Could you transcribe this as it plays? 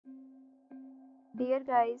Dear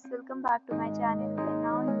guys, welcome back to my channel and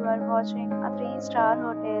now you are watching a 3-star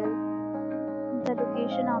hotel. The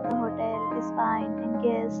location of the hotel is fine and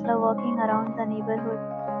guests love walking around the neighborhood.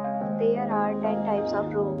 There are 10 types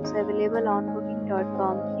of rooms available on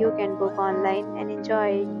booking.com. You can book online and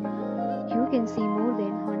enjoy it. You can see more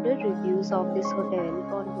than 100 reviews of this hotel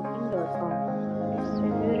on booking.com. Its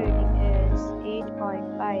review rating is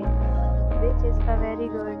 8.5, which is a very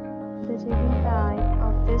good. The check-in time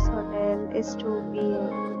of this hotel is 2 p.m.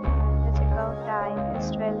 and the check-out time is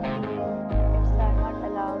 12 p.m. Pets are not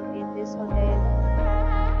allowed in this hotel.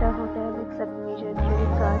 The hotel accepts major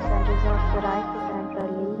credit cards and reserves the right to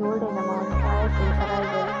temporarily hold an amount prior to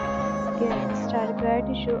arrival. Guests are required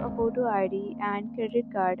to show a photo ID and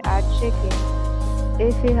credit card at check-in.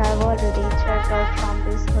 If you have already checked out from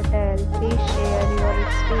this hotel, please share your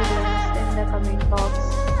experience in the comment box.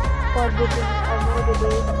 For booking or more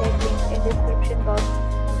details, check link in description box.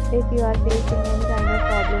 If you are facing any kind of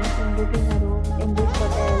problem in booking a room in this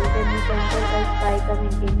hotel, then you can tell us by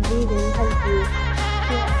commenting. We will help you. If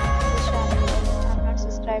you are new to this channel and you have not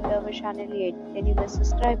subscribed our channel yet, then you must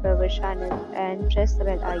subscribe our channel and press the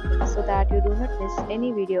bell icon so that you do not miss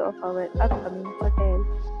any video of our upcoming hotel.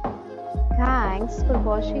 Thanks for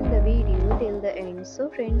watching the video till the end. So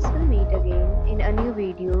friends, will meet again in a new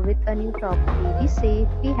video with a new property. Be safe,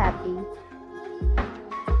 be happy.